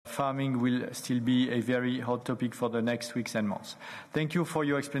farming will still be a very hot topic for the next weeks and months. Thank you for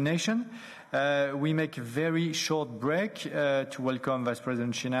your explanation. We make a very short break to welcome Vice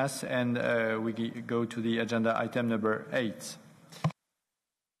President Schinas, and we go to the agenda item number 8.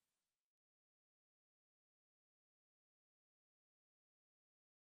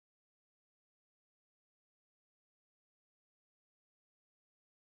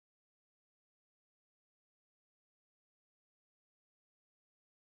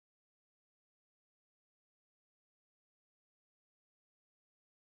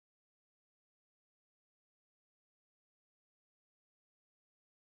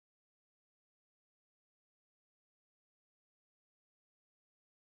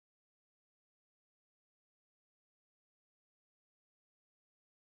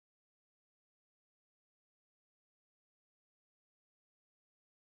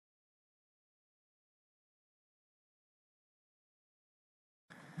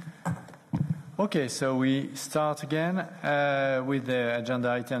 Okay, so we start again with the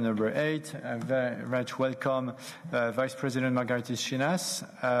agenda item number 8. Very much welcome Vice President Margaritis Schinas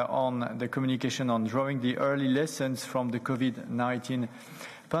on the communication on drawing the early lessons from the COVID-19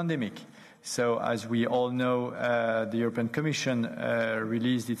 pandemic. So, as we all know, the European Commission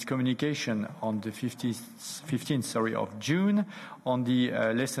released its communication on the 15th of June on the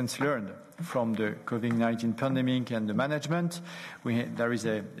lessons learned from the COVID-19 pandemic and the management. There is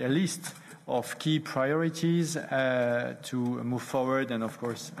a list of key priorities to move forward, and of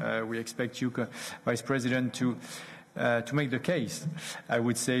course we expect you, Vice President, to make the case, I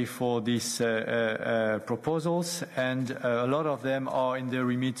would say, for these proposals, and a lot of them are in the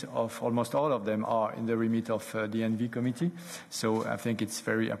remit of, almost all of them are in the remit of the ENVI committee. So I think it's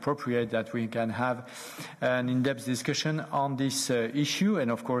very appropriate that we can have an in-depth discussion on this issue,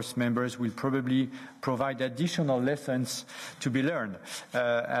 and of course members will probably provide additional lessons to be learned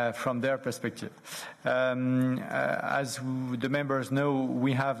from their perspective. As the members know,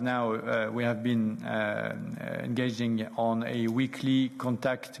 we have been engaging on a weekly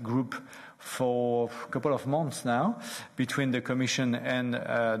contact group for a couple of months now between the Commission and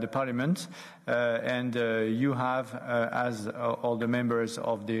the Parliament, and you have, as all the members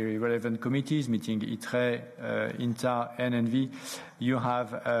of the relevant committees, meeting ITRE, INTA and ENVI, you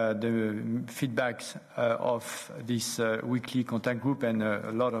have the feedbacks of this weekly contact group, and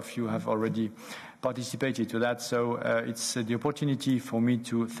a lot of you have already participated to that. So it's the opportunity for me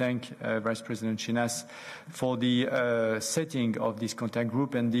to thank Vice President Schinas for the setting of this contact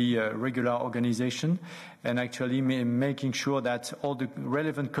group and the regular organization, and actually making sure that all the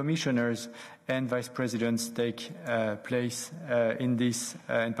relevant commissioners and vice presidents take place in this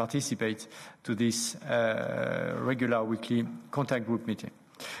and participate to this regular weekly contact group meeting.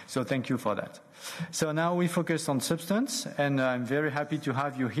 So thank you for that. So now we focus on substance, and I'm very happy to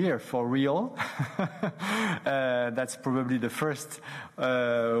have you here for real. That's probably the first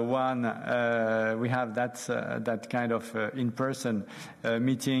one we have that kind of in-person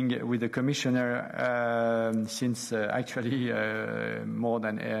meeting with the commissioner since actually more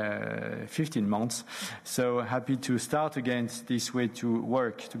than 15 months. So happy to start again this way to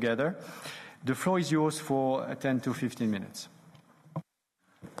work together. The floor is yours for 10 to 15 minutes.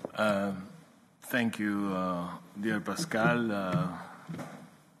 Thank you, dear Pascal,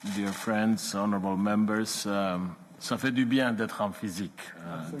 dear friends, honorable members. Ça fait du bien d'être en physique.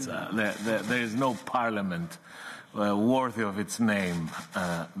 There is no parliament worthy of its name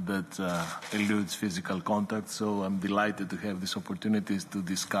that eludes physical contact, so I'm delighted to have these opportunities to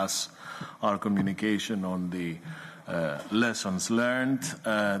discuss our communication on the lessons learned.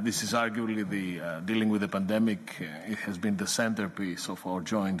 This is arguably dealing with the pandemic. It has been the centerpiece of our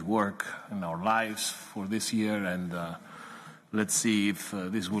joint work in our lives for this year, and let's see if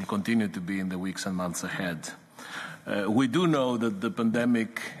this will continue to be in the weeks and months ahead. We do know that the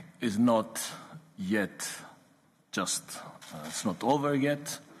pandemic is not yet it's not over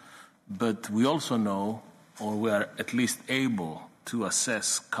yet, but we also know, or we are at least able to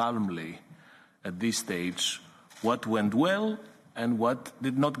assess calmly at this stage what went well and what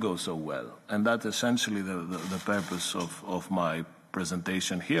did not go so well. And that's essentially the purpose of my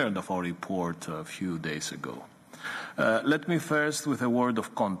presentation here and of our report a few days ago. Let me first with a word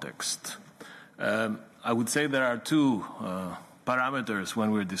of context. I would say there are two parameters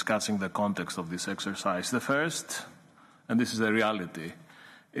when we're discussing the context of this exercise. The first, and this is a reality,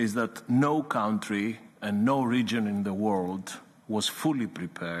 is that no country and no region in the world was fully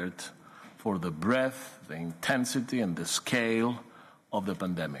prepared for the breadth, the intensity, and the scale of the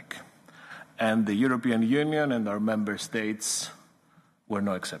pandemic. And the European Union and our member states were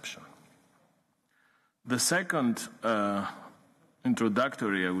no exception. The second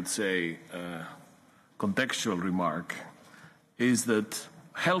introductory, I would say, contextual remark is that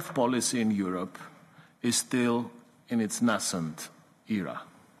health policy in Europe is still in its nascent era.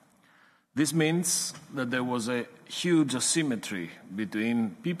 This means that there was a huge asymmetry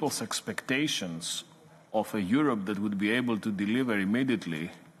between people's expectations of a Europe that would be able to deliver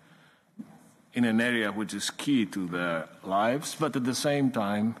immediately in an area which is key to their lives, but at the same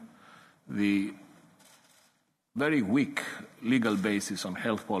time, the very weak legal basis on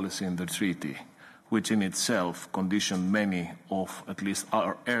health policy in the treaty, which in itself conditioned many of at least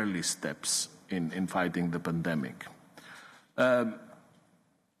our early steps in fighting the pandemic.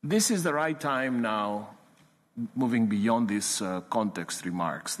 This is the right time now, moving beyond these context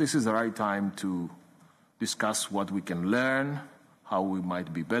remarks, this is the right time to discuss what we can learn, how we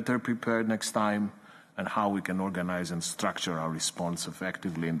might be better prepared next time, and how we can organize and structure our response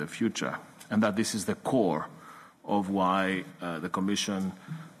effectively in the future. And that this is the core of why the Commission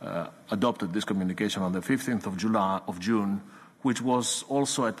adopted this communication on the 15th of June, which was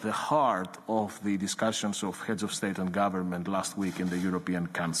also at the heart of the discussions of heads of state and government last week in the European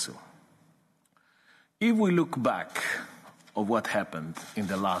Council. If we look back of what happened in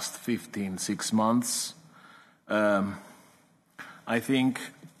the last 6 months, I think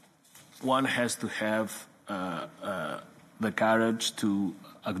one has to have the courage to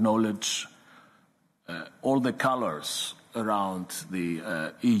acknowledge all the colors around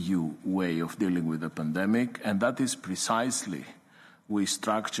the EU way of dealing with the pandemic, and that is precisely we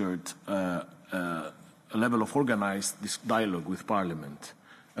structured a level of organized dialogue with Parliament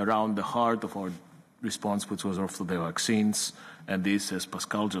around the heart of our response, which was also the vaccines, and this, as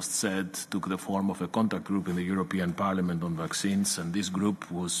Pascal just said, took the form of a contact group in the European Parliament on vaccines, and this group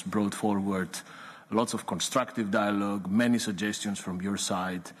was brought forward lots of constructive dialogue, many suggestions from your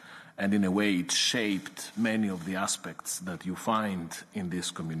side, and in a way it shaped many of the aspects that you find in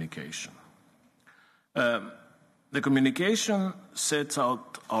this communication. The communication sets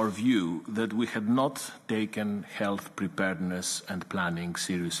out our view that we had not taken health preparedness and planning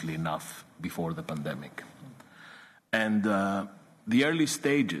seriously enough before the pandemic. And the early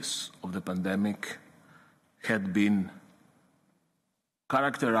stages of the pandemic had been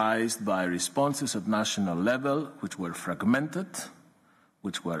characterized by responses at national level which were fragmented,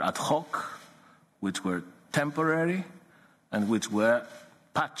 which were ad hoc, which were temporary, and which were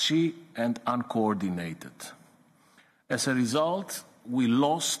patchy and uncoordinated. As a result, we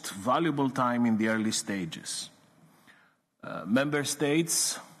lost valuable time in the early stages. Member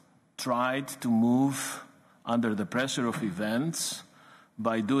states tried to move under the pressure of events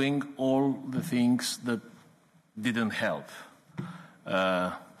by doing all the things that didn't help.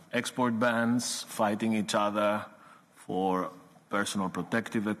 Export bans, fighting each other for personal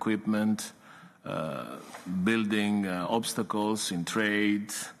protective equipment, building obstacles in trade,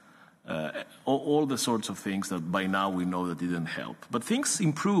 all the sorts of things that by now we know that didn't help. But things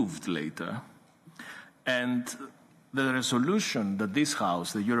improved later, and the resolution that this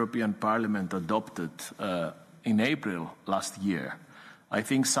House, the European Parliament, adopted in April last year, I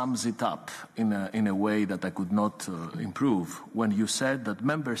think sums it up in a way that I could not improve, when you said that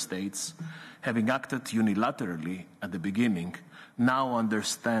member states, having acted unilaterally at the beginning, now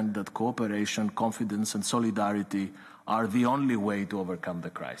understand that cooperation, confidence and solidarity are the only way to overcome the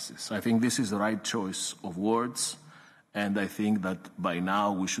crisis. I think this is the right choice of words, and I think that by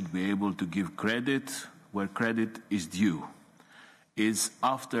now we should be able to give credit where credit is due. Is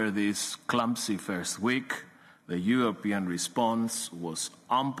after this clumsy first week, the European response was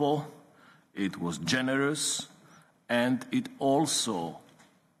ample, it was generous, and it also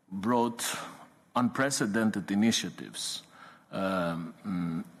brought unprecedented initiatives.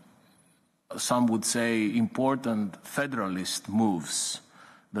 Some would say important federalist moves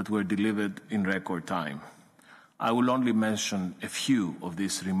that were delivered in record time. I will only mention a few of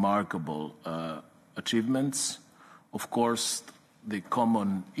these remarkable achievements. Of course, the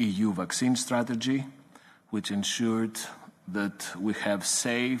common EU vaccine strategy, which ensured that we have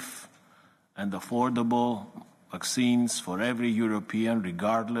safe and affordable vaccines for every European,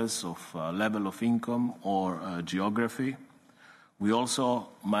 regardless of level of income or geography. We also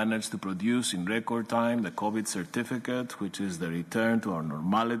managed to produce in record time the COVID certificate, which is the return to our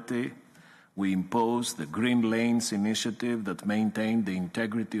normality. We imposed the Green Lanes initiative that maintained the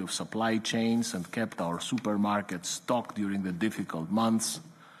integrity of supply chains and kept our supermarkets stocked during the difficult months.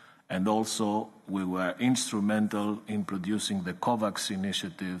 And also, we were instrumental in producing the COVAX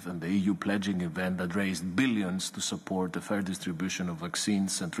initiative and the EU pledging event that raised billions to support the fair distribution of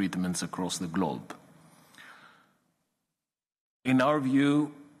vaccines and treatments across the globe. In our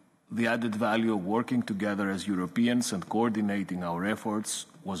view, the added value of working together as Europeans and coordinating our efforts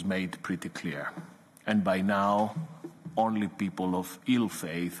was made pretty clear. And by now, only people of ill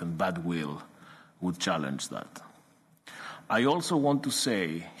faith and bad will would challenge that. I also want to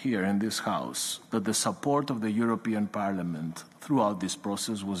say here in this House that the support of the European Parliament throughout this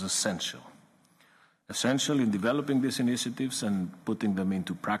process was essential. Essential in developing these initiatives and putting them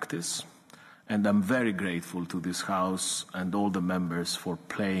into practice. And I'm very grateful to this House and all the members for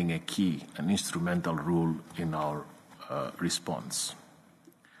playing a key, an instrumental role in our response.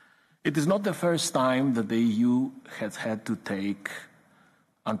 It is not the first time that the EU has had to take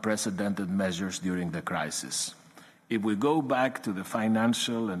unprecedented measures during the crisis. If we go back to the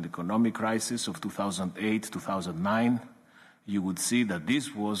financial and economic crisis of 2008-2009, you would see that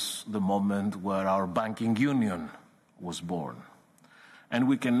this was the moment where our banking union was born. And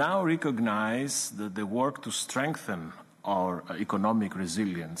we can now recognize that the work to strengthen our economic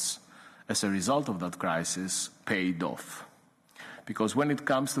resilience as a result of that crisis paid off. Because when it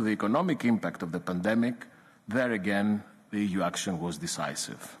comes to the economic impact of the pandemic, there again, the EU action was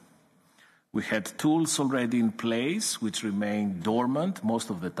decisive. We had tools already in place which remained dormant most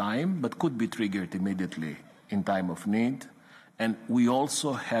of the time, but could be triggered immediately in time of need. And we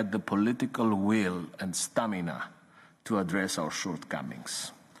also had the political will and stamina to address our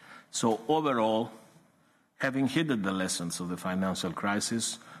shortcomings. So overall, having heeded the lessons of the financial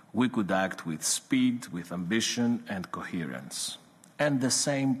crisis, we could act with speed, with ambition and coherence. And the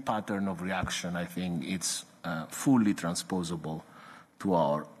same pattern of reaction, I think, it's fully transposable to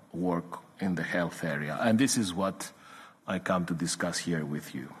our work in the health area. And this is what I come to discuss here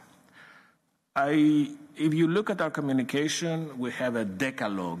with you. If you look at our communication, we have a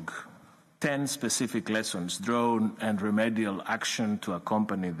decalogue, 10 specific lessons drawn and remedial action to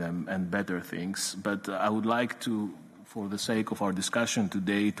accompany them and better things. But I would like to, for the sake of our discussion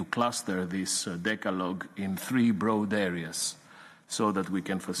today, to cluster this decalogue in 3 broad areas so that we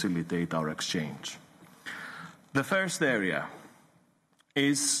can facilitate our exchange. The first area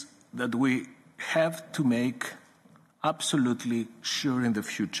is that we have to make absolutely sure in the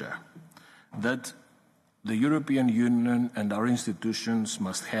future that the European Union and our institutions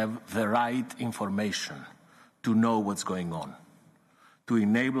must have the right information to know what's going on. To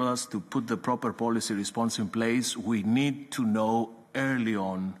enable us to put the proper policy response in place, we need to know early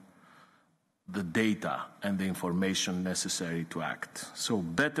on the data and the information necessary to act. So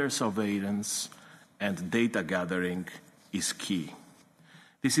better surveillance and data gathering is key.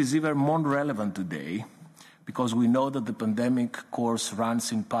 This is even more relevant today because we know that the pandemic course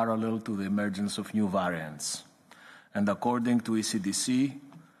runs in parallel to the emergence of new variants. And according to ECDC,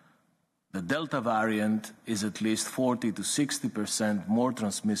 the Delta variant is at least 40 to 60% more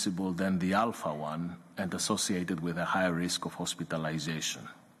transmissible than the Alpha one and associated with a higher risk of hospitalization.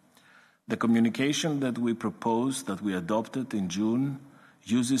 The communication that we proposed, that we adopted in June,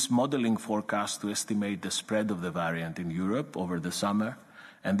 uses modeling forecasts to estimate the spread of the variant in Europe over the summer,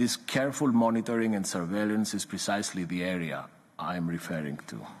 and this careful monitoring and surveillance is precisely the area I'm referring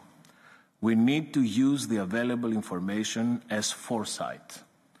to. We need to use the available information as foresight,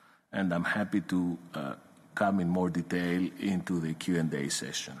 and I'm happy to come in more detail into the Q&A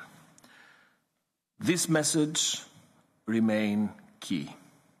session. This message remains key.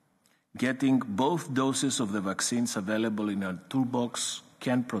 Getting both doses of the vaccines available in our toolbox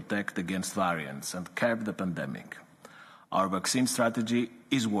can protect against variants and curb the pandemic. Our vaccine strategy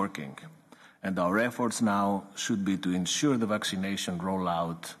is working, and our efforts now should be to ensure the vaccination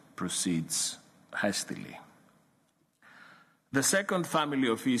rollout proceeds hastily. The second family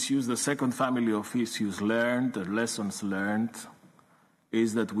of issues learned, the lessons learned,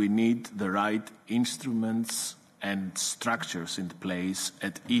 is that we need the right instruments and structures in place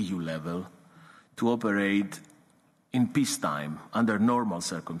at EU level to operate in peacetime under normal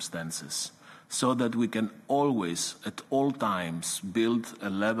circumstances, so that we can always, at all times, build a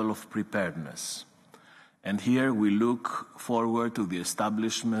level of preparedness. And here we look forward to the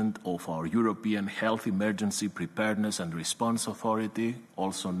establishment of our European Health Emergency Preparedness and Response Authority,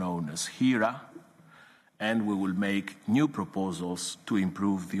 also known as HERA, and we will make new proposals to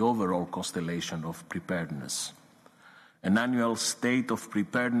improve the overall constellation of preparedness. An annual State of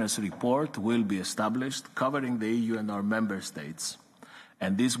Preparedness report will be established covering the EU and our member states,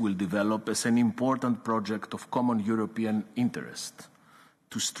 and this will develop as an important project of common European interest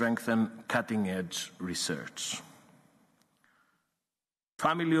to strengthen cutting-edge research.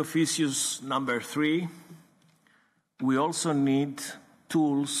 Family of issues number 3, we also need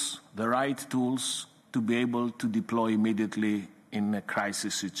tools, the right tools, to be able to deploy immediately in a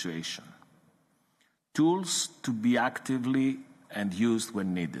crisis situation. Tools to be actively and used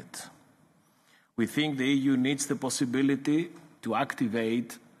when needed. We think the EU needs the possibility to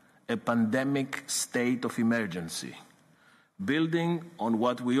activate a pandemic state of emergency, building on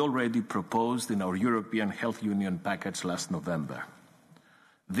what we already proposed in our European Health Union package last November.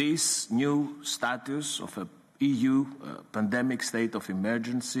 This new status of an EU pandemic state of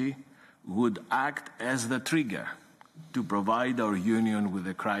emergency would act as the trigger to provide our Union with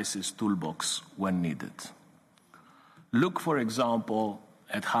a crisis toolbox when needed. Look, for example,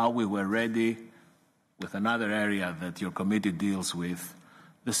 at how we were ready with another area that your committee deals with,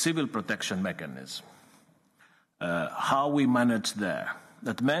 the civil protection mechanism. How we managed there.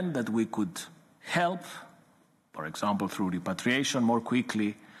 That meant that we could help, for example, through repatriation more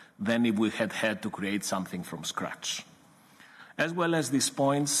quickly than if we had had to create something from scratch. As well as these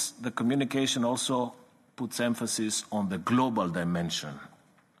points, the communication also puts emphasis on the global dimension.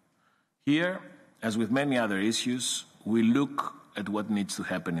 Here, as with many other issues, we look at what needs to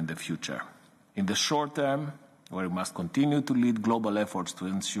happen in the future. In the short term, where we must continue to lead global efforts to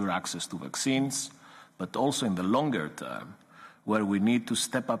ensure access to vaccines, but also in the longer term, where we need to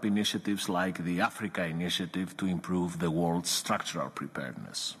step up initiatives like the Africa Initiative to improve the world's structural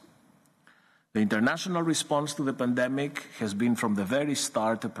preparedness. The international response to the pandemic has been from the very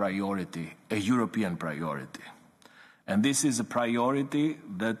start a priority, a European priority. And this is a priority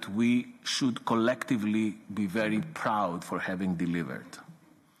that we should collectively be very proud for having delivered.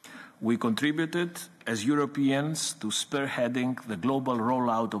 We contributed as Europeans to spearheading the global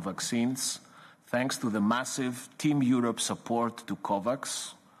rollout of vaccines thanks to the massive Team Europe support to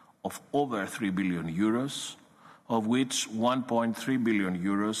COVAX of over 3 billion euros, of which 1.3 billion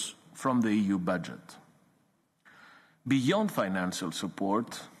euros from the EU budget. Beyond financial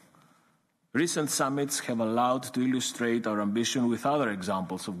support, recent summits have allowed to illustrate our ambition with other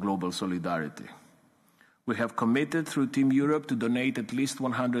examples of global solidarity. We have committed through Team Europe to donate at least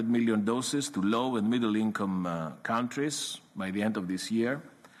 100 million doses to low and middle income countries by the end of this year,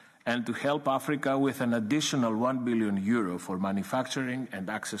 and to help Africa with an additional 1 billion euro for manufacturing and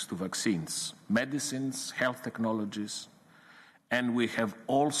access to vaccines, medicines, health technologies. And we have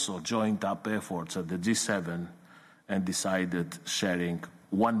also joined up efforts at the G7 and decided sharing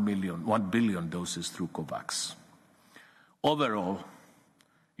 1 billion doses through COVAX. Overall,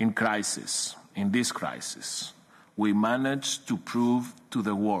 in this crisis, we managed to prove to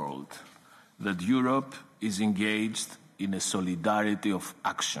the world that Europe is engaged in a solidarity of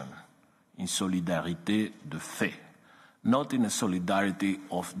action, in solidarité de fait, not in a solidarity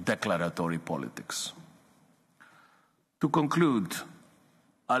of declaratory politics. To conclude,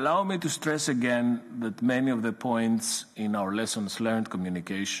 allow me to stress again that many of the points in our lessons learned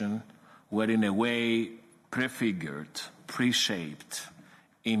communication were in a way prefigured, pre-shaped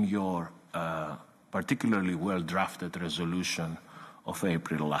in your particularly well-drafted resolution of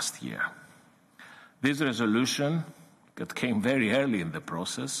April last year. This resolution, that came very early in the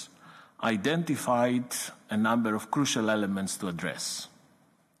process, identified a number of crucial elements to address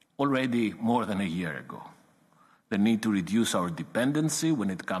already more than a year ago. The need to reduce our dependency when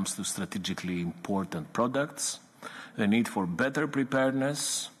it comes to strategically important products, the need for better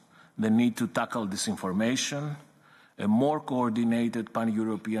preparedness, the need to tackle disinformation, a more coordinated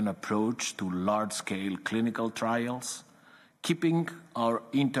pan-European approach to large-scale clinical trials, keeping our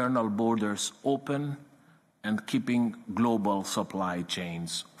internal borders open, and keeping global supply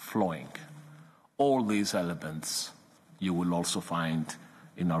chains flowing. All these elements you will also find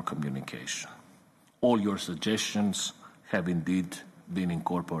in our communication. All your suggestions have indeed been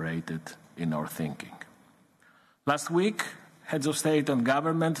incorporated in our thinking. Last week, heads of state and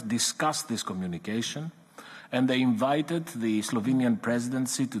government discussed this communication, and they invited the Slovenian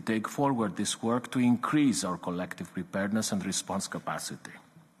presidency to take forward this work to increase our collective preparedness and response capacity.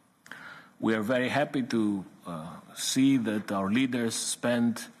 We are very happy to see that our leaders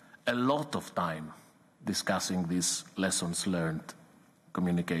spend a lot of time discussing these lessons learned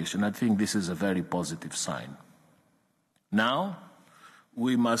communication. I think this is a very positive sign. Now,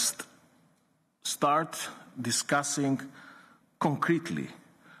 we must start discussing concretely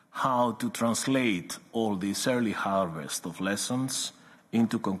how to translate all this early harvest of lessons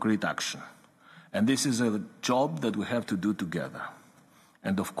into concrete action. And this is a job that we have to do together.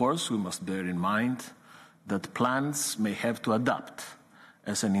 And of course, we must bear in mind that plans may have to adapt,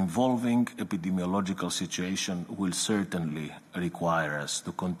 as an evolving epidemiological situation will certainly require us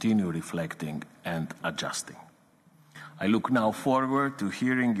to continue reflecting and adjusting. I look now forward to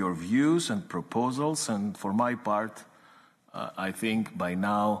hearing your views and proposals, and for my part, I think by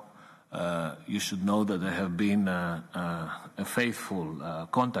now you should know that I have been a faithful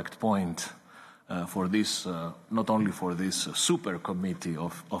contact point for this, not only for this super committee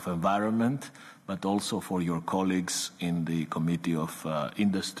of environment, but also for your colleagues in the Committee of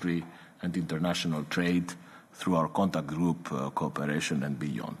Industry and International Trade through our contact group, cooperation and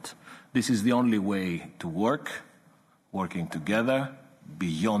beyond. This is the only way to working together,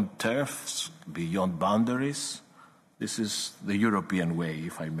 beyond turfs, beyond boundaries. This is the European way,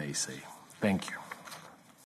 if I may say. Thank you.